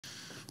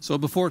So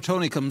before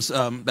Tony comes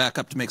back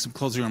up to make some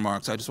closing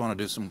remarks, I just want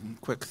to do some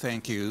quick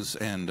thank yous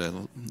and a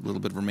little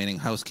bit of remaining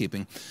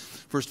housekeeping.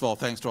 First of all,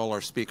 thanks to all our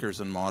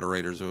speakers and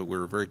moderators.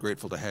 We're very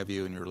grateful to have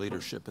you and your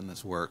leadership in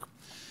this work.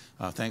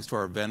 Thanks to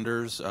our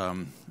vendors,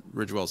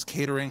 Ridgewell's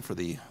Catering for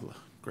the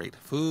great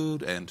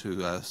food, and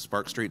to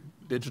Spark Street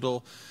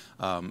Digital,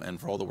 and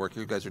for all the work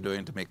you guys are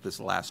doing to make this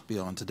last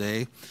beyond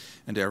today,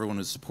 and to everyone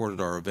who's supported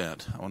our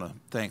event. I want to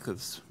thank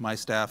my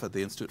staff at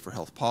the Institute for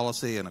Health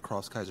Policy and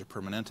across Kaiser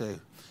Permanente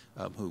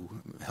who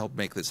helped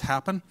make this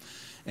happen,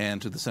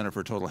 and to the Center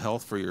for Total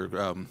Health for your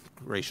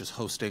gracious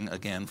hosting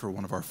again for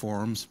one of our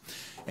forums.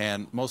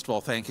 And most of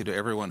all, thank you to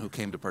everyone who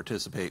came to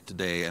participate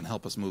today and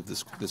help us move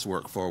this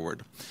work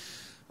forward.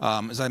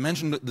 As I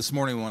mentioned this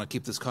morning, we want to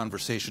keep this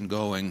conversation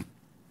going.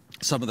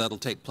 Some of that will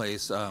take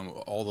place.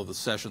 All of the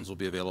sessions will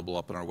be available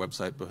up on our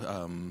website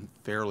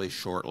fairly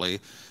shortly,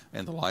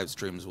 and the live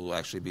streams will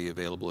actually be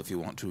available if you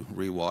want to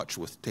rewatch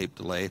with tape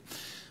delay.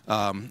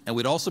 And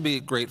we'd also be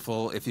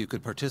grateful if you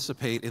could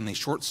participate in the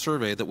short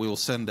survey that we will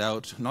send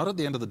out, not at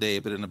the end of the day,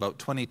 but in about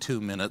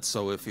 22 minutes.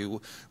 So if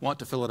you want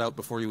to fill it out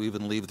before you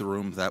even leave the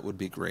room, that would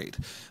be great.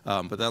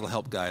 But that'll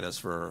help guide us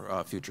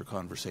for future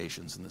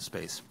conversations in this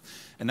space.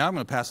 And now I'm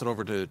going to pass it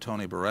over to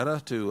Tony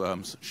Barrueta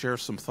to share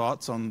some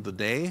thoughts on the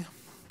day.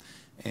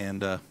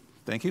 And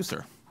thank you,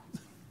 sir.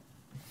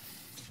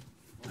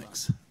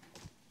 Thanks.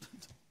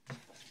 I'll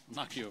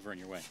knock you over on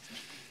your way.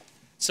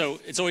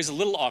 So it's always a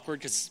little awkward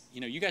because,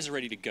 you guys are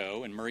ready to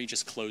go, and Murray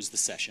just closed the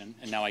session,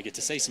 and now I get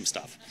to say some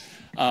stuff.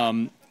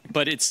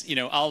 But it's,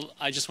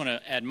 I just want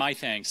to add my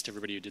thanks to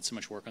everybody who did so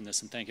much work on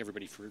this, and thank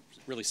everybody for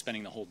really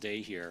spending the whole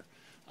day here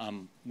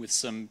with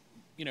some,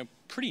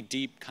 pretty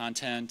deep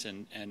content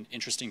and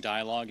interesting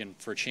dialogue, and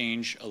for a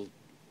change,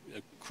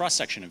 a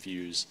cross-section of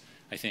views,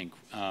 I think,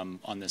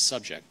 on this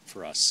subject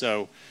for us.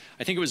 So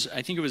I think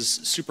it was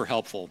super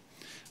helpful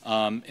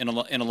in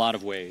a lot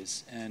of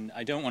ways. And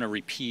I don't want to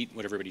repeat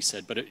what everybody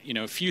said, but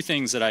a few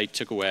things that I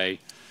took away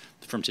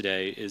from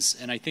today is,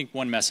 and I think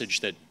one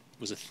message that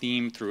was a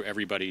theme through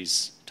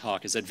everybody's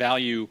talk is that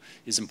value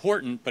is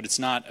important, but it's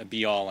not a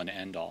be-all and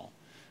end-all.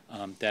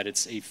 That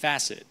it's a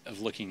facet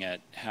of looking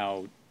at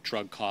how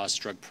drug costs,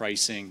 drug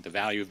pricing, the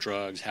value of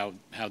drugs, how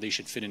they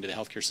should fit into the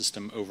healthcare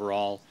system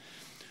overall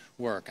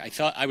work.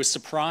 I was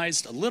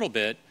surprised a little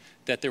bit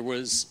that there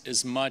was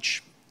as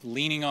much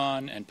leaning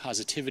on and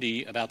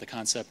positivity about the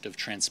concept of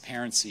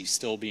transparency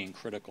still being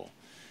critical.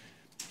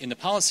 In the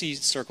policy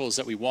circles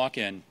that we walk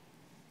in,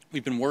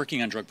 we've been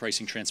working on drug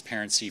pricing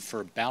transparency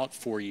for about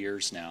 4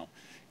 years now.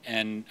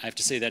 And I have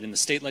to say that in the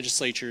state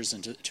legislatures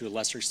and to a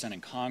lesser extent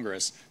in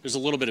Congress, there's a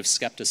little bit of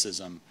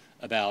skepticism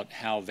about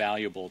how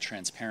valuable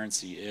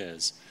transparency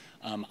is.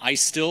 I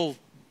still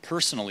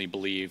personally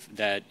believe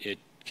that it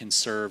can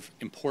serve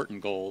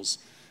important goals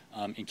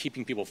in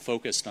keeping people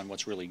focused on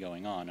what's really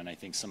going on. And I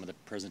think some of the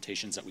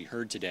presentations that we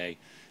heard today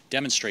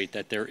demonstrate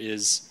that there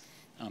is,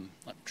 I'm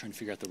trying to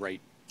figure out the right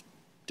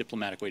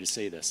diplomatic way to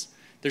say this,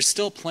 there's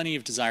still plenty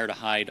of desire to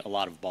hide a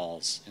lot of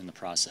balls in the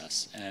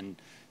process. And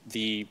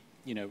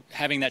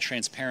having that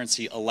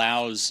transparency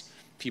allows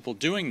people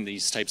doing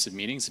these types of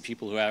meetings, the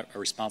people who are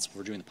responsible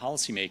for doing the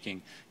policy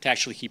making, to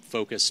actually keep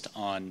focused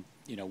on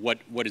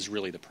what is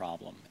really the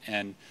problem.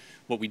 And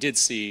what we did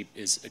see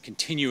is a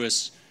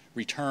continuous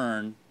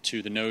return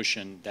to the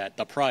notion that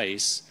the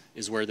price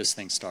is where this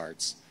thing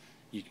starts.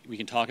 We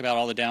can talk about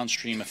all the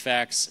downstream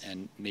effects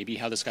and maybe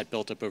how this got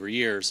built up over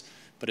years,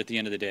 but at the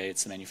end of the day,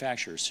 it's the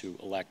manufacturers who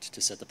elect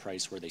to set the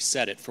price where they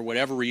set it. For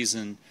whatever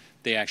reason,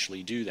 they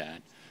actually do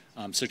that.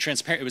 So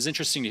it was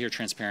interesting to hear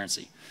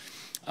transparency.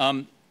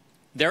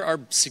 There are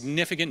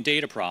significant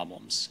data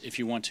problems if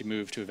you want to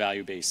move to a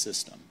value-based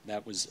system.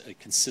 That was a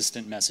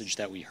consistent message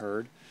that we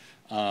heard.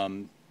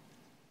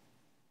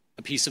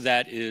 A piece of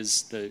that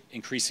is the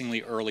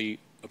increasingly early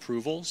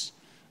approvals.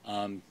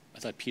 I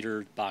thought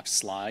Peter Bach's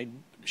slide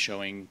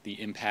showing the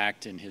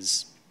impact in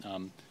his,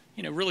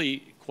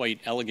 really quite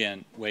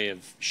elegant way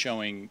of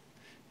showing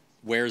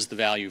where's the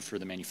value for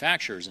the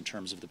manufacturers in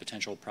terms of the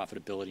potential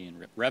profitability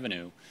and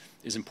revenue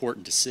is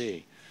important to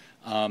see.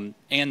 And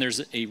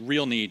there's a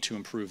real need to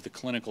improve the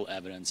clinical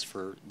evidence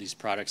for these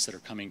products that are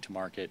coming to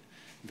market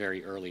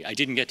very early. I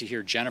didn't get to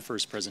hear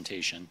Jennifer's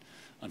presentation,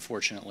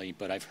 unfortunately,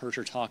 but I've heard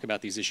her talk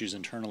about these issues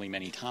internally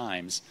many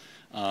times.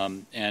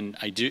 And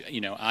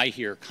I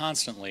hear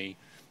constantly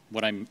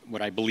what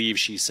I believe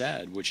she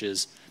said, which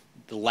is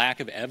the lack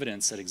of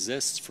evidence that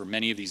exists for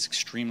many of these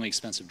extremely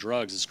expensive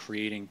drugs is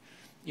creating,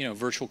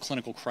 virtual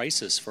clinical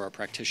crisis for our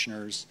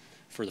practitioners,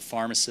 for the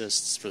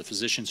pharmacists, for the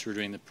physicians who are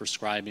doing the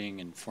prescribing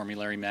and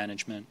formulary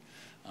management,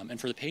 and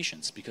for the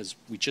patients, because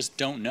we just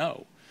don't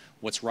know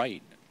what's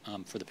right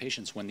for the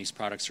patients when these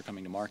products are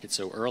coming to market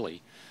so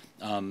early.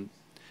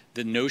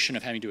 The notion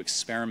of having to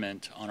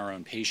experiment on our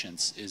own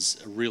patients is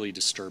a really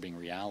disturbing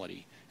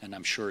reality. And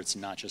I'm sure it's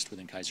not just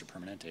within Kaiser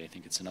Permanente. I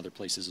think it's in other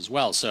places as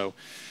well. So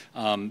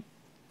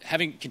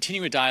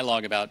continuing a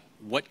dialogue about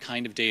what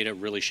kind of data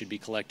really should be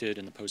collected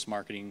in the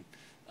post-marketing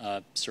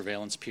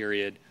surveillance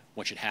period,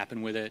 what should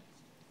happen with it,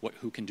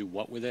 who can do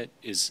what with it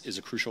is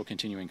a crucial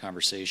continuing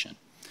conversation.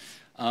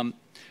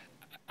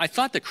 I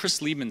thought that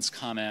Chris Liebman's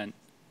comment,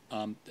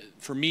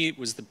 for me, it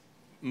was the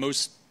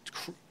most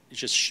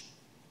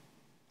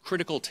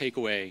critical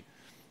takeaway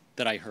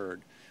that I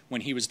heard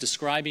when he was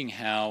describing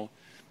how,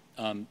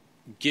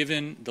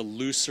 given the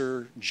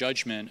looser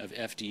judgment of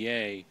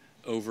FDA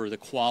over the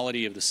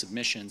quality of the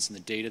submissions and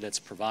the data that's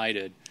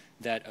provided,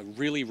 that a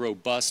really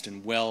robust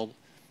and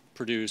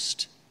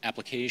well-produced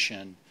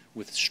application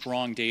with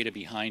strong data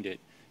behind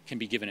it can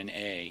be given an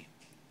A.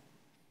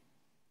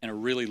 And a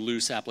really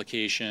loose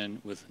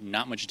application with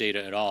not much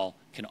data at all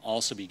can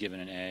also be given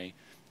an A.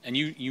 And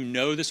you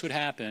know this would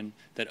happen,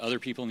 that other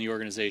people in the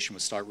organization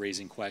would start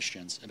raising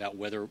questions about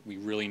whether we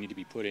really need to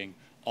be putting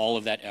all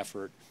of that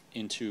effort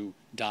into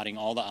dotting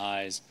all the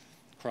I's,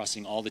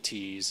 crossing all the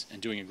T's, and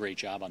doing a great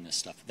job on this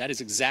stuff. That is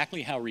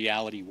exactly how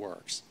reality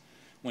works.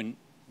 When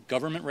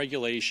government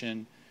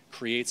regulation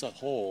creates a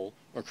hole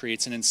or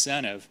creates an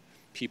incentive,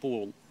 people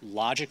will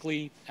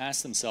logically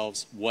ask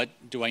themselves, what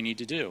do I need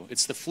to do?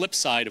 It's the flip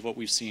side of what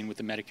we've seen with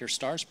the Medicare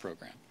STARS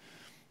program.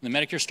 When the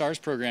Medicare STARS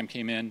program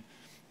came in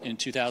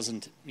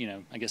 2000,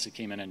 I guess it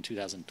came in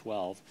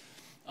 2012,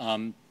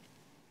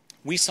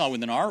 we saw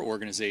within our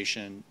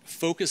organization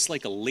focus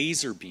like a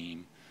laser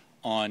beam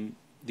on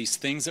these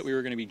things that we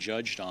were going to be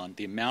judged on.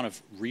 The amount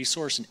of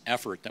resource and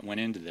effort that went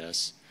into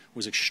this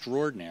was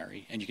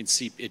extraordinary, and you can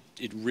see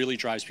it really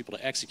drives people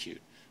to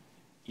execute.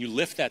 You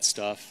lift that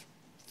stuff,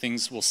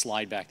 things will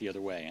slide back the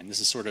other way, and this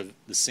is sort of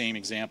the same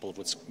example of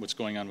what's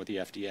going on with the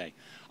FDA.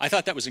 I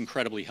thought that was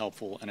incredibly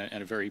helpful and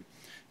a very,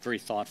 very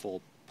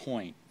thoughtful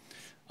point.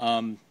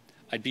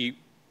 I'd be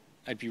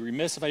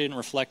remiss if I didn't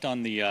reflect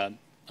on the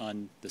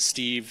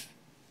Steve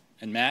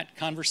and Matt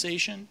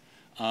conversation.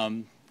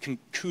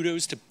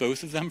 Kudos to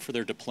both of them for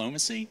their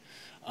diplomacy.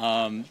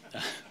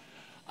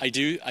 I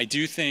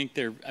do think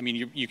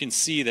you can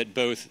see that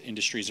both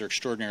industries are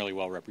extraordinarily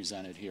well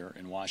represented here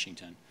in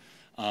Washington.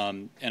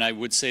 And I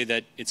would say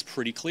that it's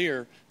pretty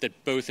clear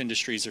that both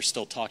industries are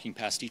still talking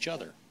past each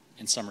other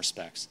in some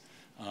respects.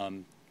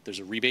 There's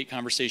a rebate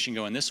conversation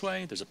going this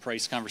way, there's a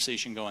price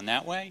conversation going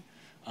that way.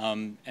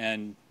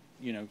 And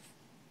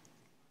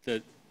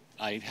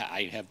I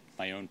have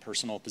my own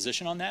personal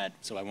position on that,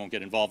 so I won't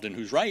get involved in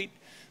who's right,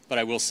 but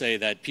I will say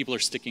that people are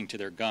sticking to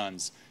their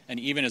guns. And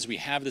even as we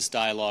have this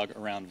dialogue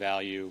around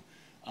value,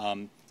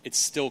 it's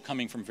still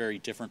coming from very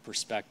different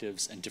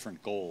perspectives and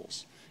different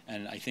goals.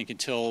 And I think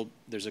until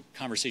there's a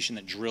conversation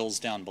that drills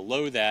down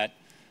below that,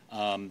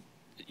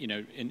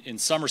 in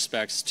some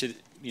respects, to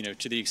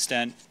the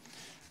extent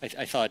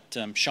I thought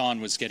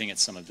Sean was getting at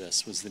some of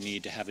this, was the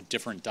need to have a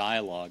different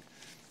dialogue.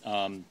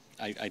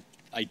 I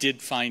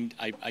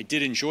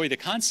did enjoy the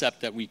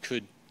concept that we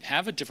could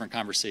have a different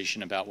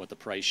conversation about what the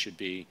price should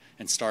be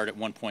and start at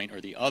one point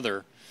or the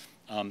other.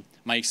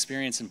 My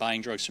experience in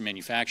buying drugs from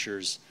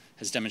manufacturers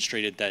has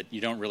demonstrated that you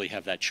don't really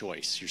have that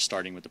choice. You're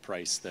starting with the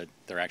price that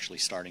they're actually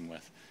starting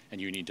with, and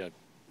you need to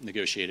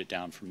negotiate it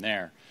down from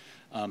there.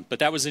 But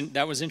that was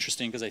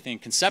interesting because I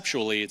think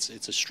conceptually it's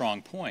a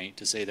strong point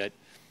to say that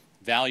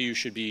value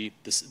should be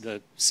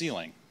the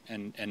ceiling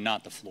and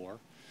not the floor.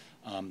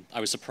 I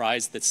was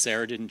surprised that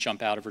Sarah didn't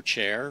jump out of her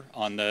chair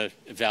on the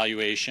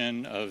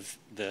evaluation of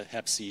the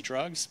Hep C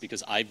drugs,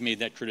 because I've made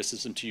that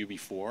criticism to you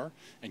before,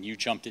 and you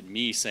jumped at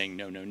me saying,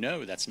 no, no,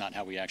 no, that's not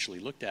how we actually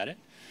looked at it.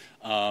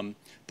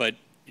 But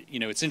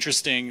it's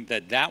interesting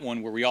that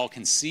one where we all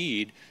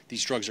concede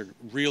these drugs are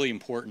really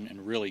important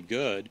and really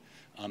good,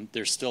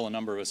 there's still a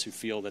number of us who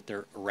feel that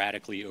they're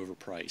radically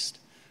overpriced.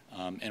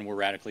 And we're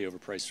radically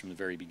overpriced from the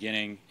very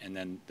beginning, and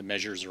then the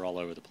measures are all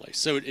over the place.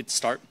 So in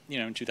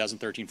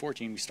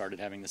 2013-14, we started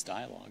having this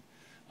dialogue,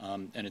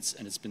 and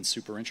it's been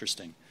super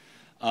interesting.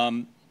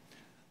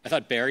 I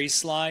thought Barry's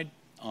slide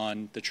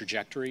on the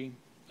trajectory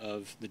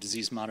of the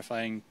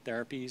disease-modifying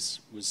therapies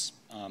was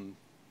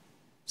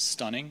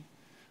stunning,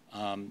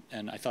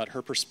 and I thought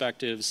her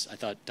perspectives, I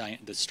thought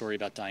the story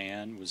about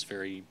Diane was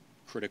very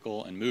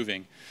critical and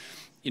moving.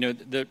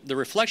 The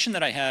reflection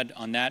that I had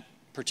on that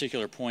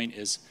particular point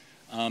is,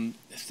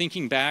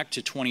 thinking back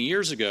to 20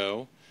 years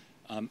ago,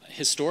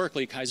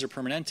 historically, Kaiser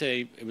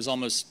Permanente, it was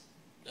almost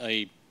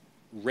a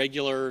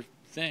regular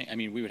thing. I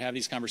mean, we would have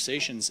these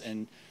conversations,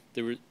 and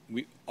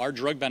our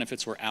drug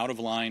benefits were out of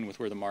line with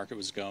where the market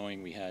was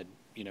going. We had,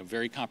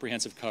 very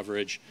comprehensive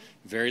coverage.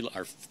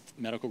 Our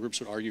medical groups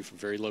would argue for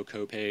very low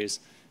copays.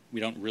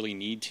 We didn't really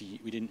need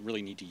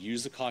to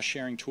use the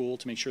cost-sharing tool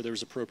to make sure there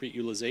was appropriate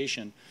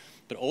utilization.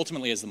 But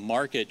ultimately, as the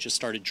market just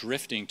started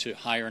drifting to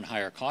higher and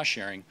higher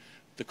cost-sharing,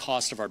 the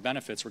cost of our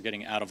benefits were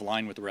getting out of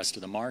line with the rest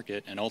of the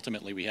market, and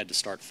ultimately we had to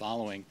start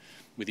following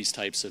with these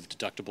types of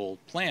deductible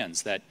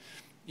plans that,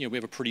 we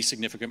have a pretty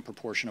significant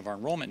proportion of our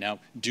enrollment now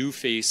do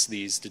face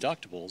these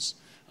deductibles,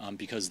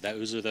 because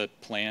those are the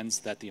plans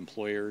that the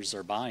employers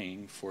are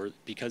buying for,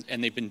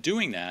 and they've been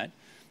doing that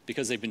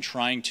because they've been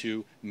trying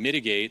to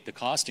mitigate the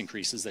cost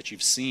increases that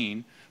you've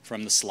seen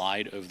from the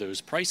slide of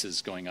those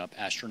prices going up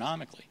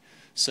astronomically.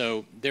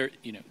 So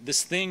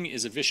this thing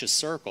is a vicious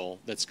circle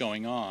that's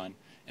going on,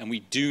 and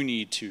we do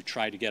need to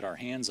try to get our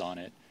hands on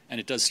it, and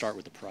it does start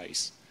with the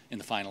price in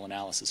the final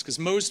analysis, because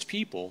most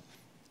people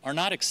are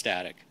not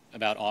ecstatic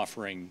about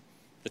offering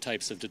the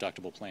types of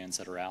deductible plans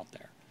that are out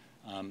there.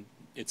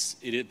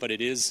 But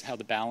it is how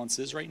the balance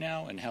is right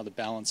now, and how the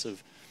balance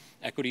of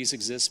equities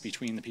exists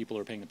between the people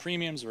who are paying the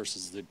premiums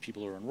versus the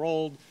people who are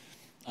enrolled.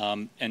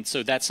 And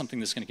so that's something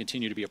that's going to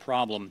continue to be a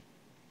problem.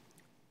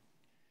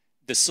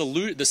 The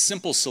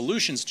simple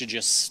solutions to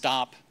just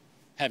stop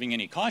having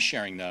any cost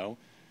sharing, though,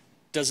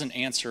 doesn't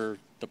answer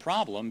the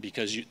problem,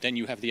 because then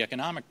you have the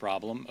economic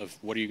problem of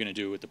what are you going to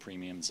do with the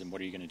premiums and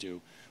what are you going to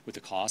do with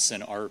the costs,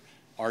 and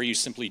are you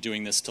simply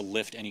doing this to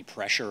lift any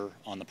pressure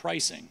on the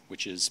pricing,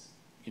 which is,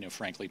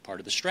 frankly, part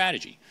of the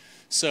strategy.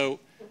 So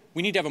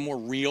we need to have a more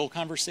real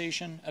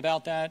conversation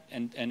about that,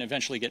 and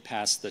eventually get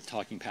past the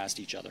talking past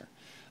each other.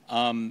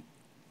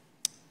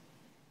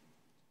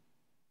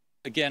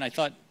 Again, I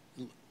thought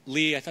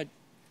Lee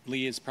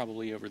is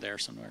probably over there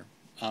somewhere.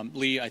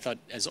 Lee, I thought,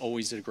 as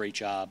always, did a great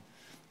job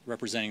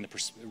representing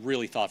the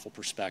really thoughtful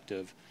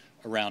perspective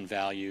around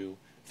value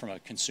from a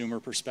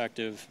consumer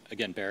perspective.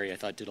 Again, Barry, I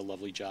thought, did a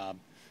lovely job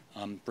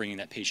bringing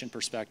that patient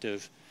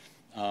perspective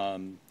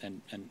and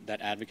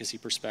that advocacy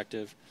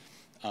perspective.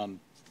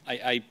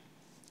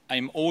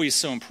 I'm always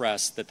so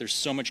impressed that there's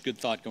so much good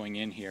thought going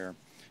in here.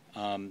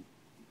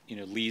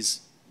 Lee's,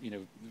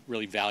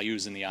 really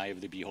values in the eye of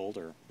the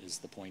beholder is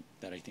the point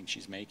that I think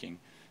she's making.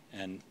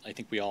 And I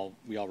think we all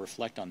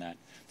reflect on that.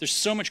 There's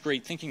so much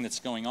great thinking that's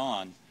going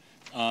on,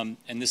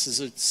 and this is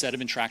a set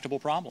of intractable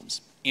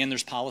problems. And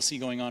there's policy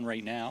going on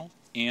right now,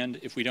 and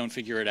if we don't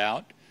figure it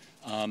out,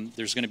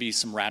 there's going to be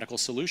some radical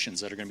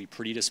solutions that are going to be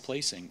pretty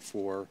displacing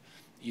for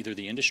either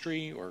the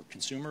industry or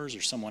consumers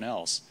or someone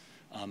else.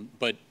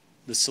 But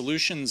the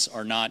solutions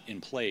are not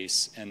in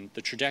place, and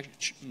the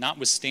trajectory,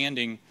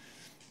 notwithstanding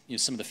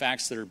some of the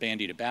facts that are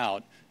bandied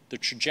about, the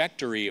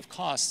trajectory of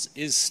costs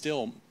is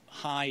still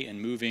high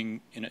and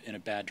moving in a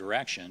bad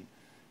direction.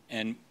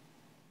 And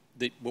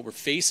what we're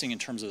facing in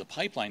terms of the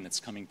pipeline that's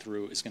coming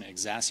through is going to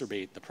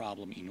exacerbate the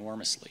problem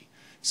enormously.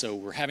 So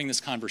we're having this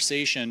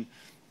conversation,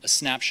 a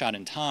snapshot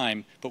in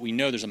time, but we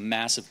know there's a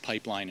massive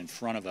pipeline in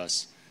front of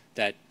us,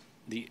 that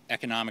the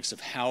economics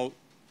of how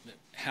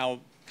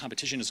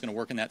competition is going to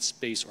work in that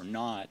space or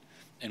not,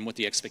 and what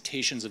the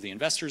expectations of the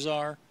investors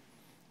are,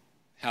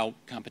 how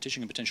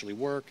competition can potentially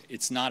work,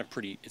 it's not a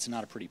pretty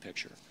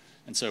picture.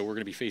 And so we're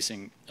going to be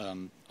facing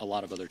a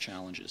lot of other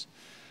challenges.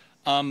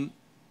 Amit,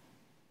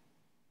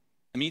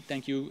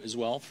 thank you as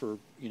well for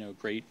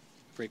great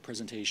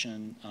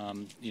presentation.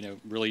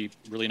 Really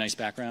nice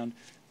background.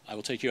 I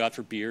will take you out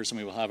for beers, and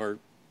we will have our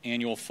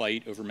annual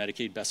fight over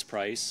Medicaid best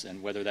price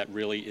and whether that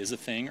really is a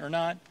thing or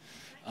not.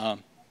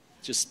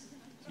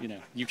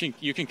 You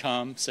can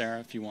come, Sarah,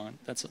 if you want.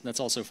 That's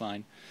also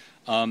fine.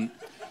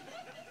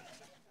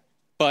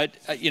 But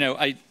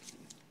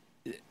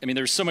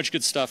there's so much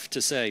good stuff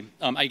to say.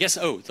 I guess,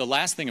 the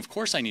last thing, of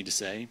course, I need to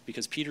say,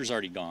 because Peter's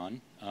already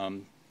gone,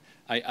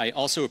 I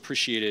also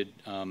appreciated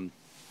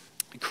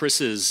Chris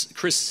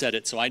said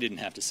it, so I didn't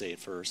have to say it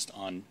first,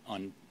 on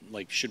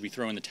should we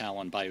throw in the towel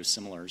on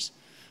biosimilars?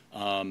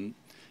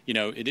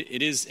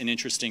 It is an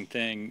interesting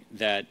thing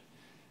that,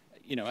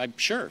 I'm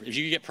sure if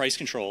you get price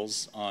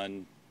controls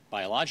on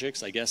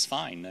biologics, I guess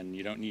fine, then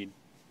you don't need,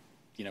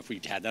 if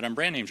we had that on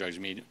brand name drugs,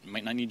 we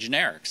might not need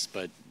generics,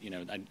 but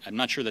I'm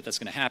not sure that that's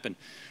going to happen.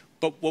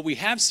 But what we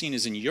have seen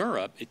is in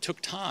Europe, it took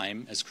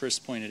time, as Chris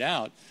pointed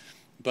out,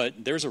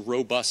 but there's a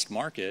robust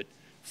market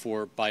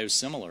for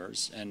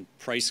biosimilars, and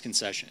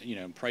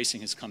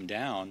pricing has come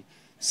down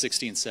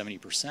 60 and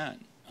 70%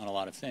 on a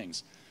lot of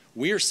things.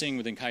 We are seeing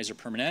within Kaiser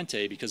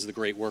Permanente, because of the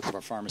great work of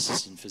our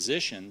pharmacists and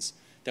physicians,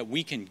 that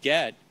we can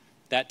get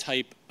that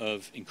type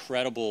of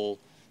incredible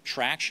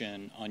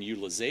traction on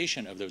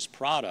utilization of those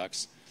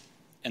products,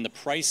 and the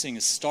pricing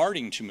is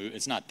starting to move.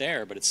 It's not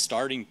there, but it's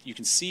starting. You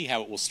can see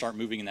how it will start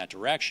moving in that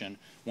direction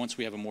once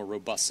we have a more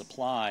robust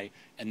supply,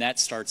 and that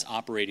starts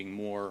operating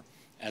more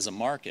as a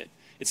market.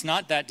 It's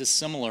not that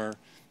dissimilar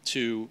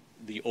to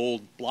the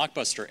old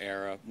blockbuster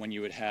era, when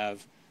you would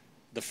have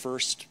the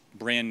first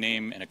brand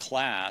name in a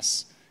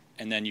class,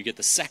 and then you get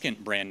the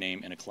second brand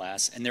name in a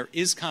class, and there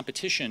is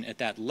competition at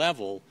that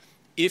level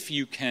if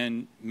you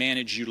can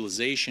manage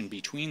utilization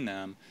between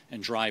them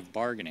and drive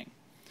bargaining.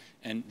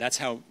 And that's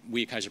how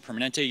we at Kaiser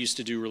Permanente used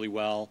to do really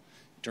well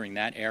during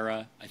that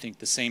era. I think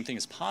the same thing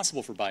is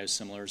possible for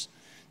biosimilars.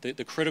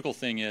 The critical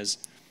thing is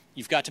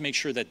you've got to make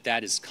sure that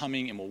that is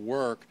coming and will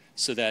work,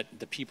 so that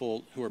the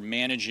people who are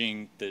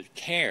managing the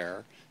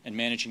care and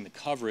managing the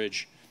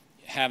coverage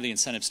have the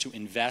incentives to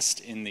invest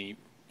in the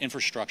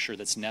infrastructure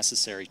that's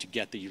necessary to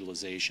get the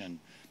utilization,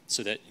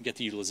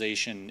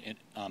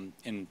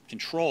 in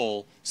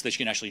control, so that you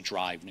can actually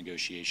drive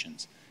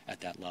negotiations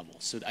at that level.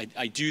 So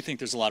I do think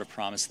there's a lot of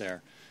promise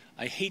there.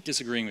 I hate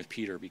disagreeing with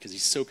Peter because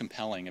he's so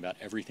compelling about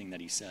everything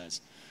that he says.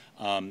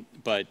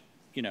 But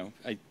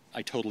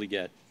I totally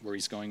get where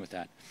he's going with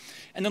that.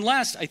 And then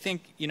last, I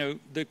think,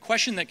 the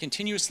question that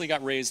continuously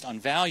got raised on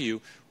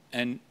value,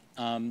 and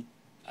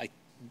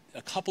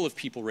a couple of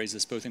people raised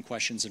this both in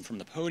questions and from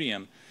the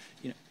podium.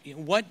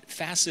 What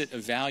facet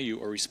of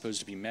value are we supposed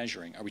to be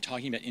measuring? Are we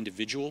talking about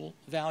individual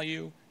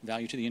value,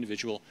 value to the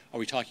individual? Are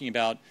we talking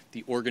about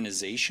the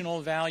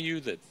organizational value,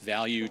 the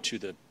value to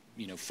the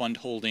fund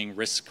holding,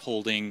 risk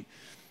holding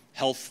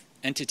health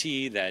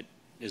entity that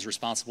is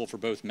responsible for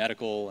both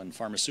medical and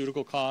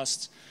pharmaceutical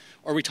costs?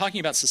 Or are we talking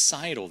about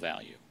societal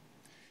value?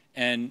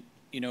 And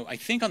I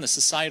think on the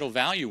societal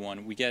value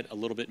one, we get a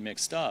little bit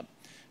mixed up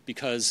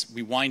because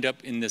we wind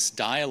up in this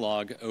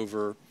dialogue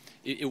over,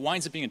 it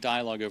winds up being a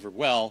dialogue over,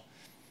 well,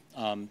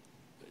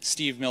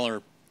 Steve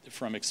Miller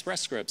from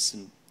Express Scripts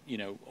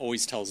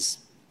always tells,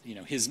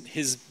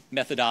 his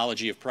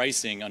methodology of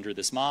pricing under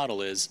this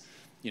model is,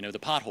 the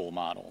pothole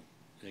model.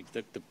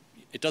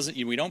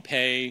 We don't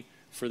pay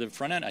for the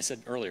front end. I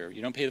said earlier,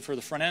 you don't pay for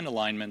the front end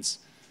alignments,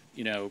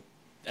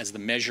 as the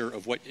measure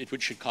of what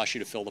it should cost you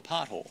to fill the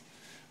pothole.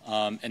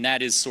 And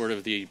that is sort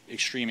of the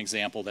extreme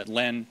example that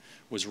Len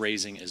was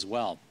raising as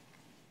well.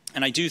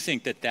 And I do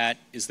think that that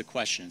is the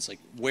question. It's like,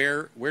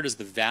 where does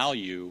the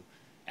value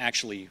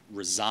actually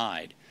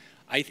reside?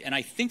 And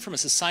I think from a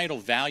societal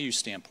value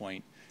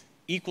standpoint,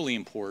 equally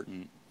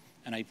important,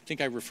 and I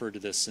think I referred to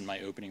this in my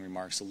opening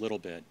remarks a little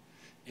bit,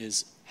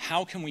 is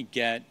how can we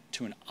get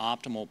to an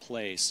optimal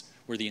place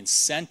where the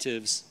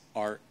incentives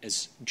are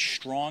as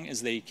strong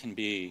as they can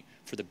be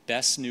for the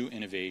best new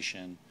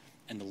innovation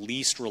and the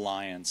least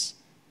reliance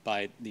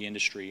by the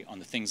industry on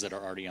the things that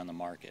are already on the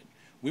market.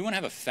 We want to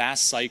have a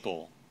fast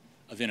cycle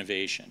of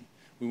innovation.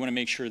 We want to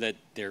make sure that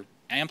they're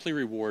amply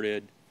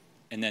rewarded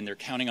and then they're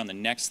counting on the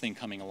next thing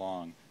coming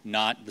along,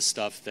 not the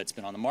stuff that's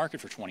been on the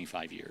market for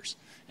 25 years.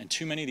 And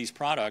too many of these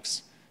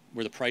products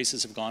where the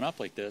prices have gone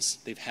up like this,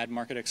 they've had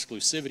market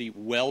exclusivity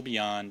well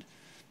beyond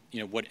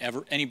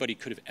whatever anybody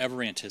could have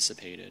ever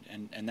anticipated,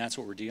 and that's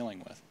what we're dealing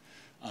with.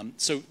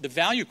 So the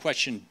value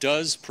question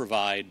does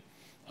provide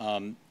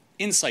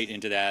insight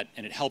into that,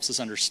 and it helps us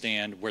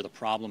understand where the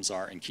problems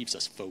are and keeps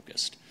us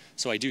focused.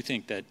 So I do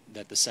think that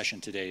the session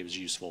today was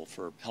useful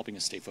for helping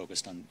us stay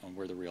focused on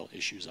where the real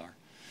issues are.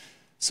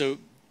 So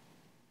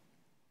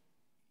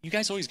you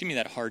guys always give me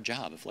that hard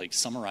job of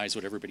summarize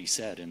what everybody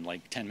said in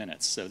 10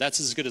 minutes. So that's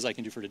as good as I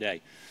can do for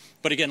today.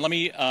 But again, let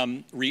me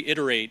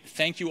reiterate,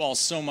 thank you all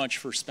so much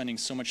for spending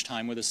so much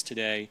time with us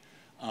today.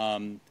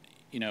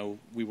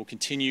 We will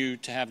continue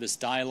to have this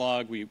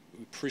dialogue. We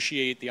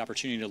appreciate the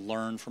opportunity to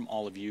learn from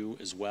all of you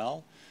as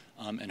well.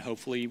 And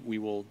hopefully we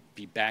will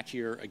be back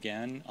here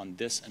again on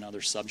this and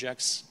other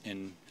subjects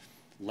in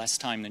less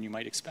time than you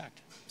might expect.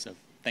 So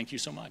thank you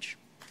so much.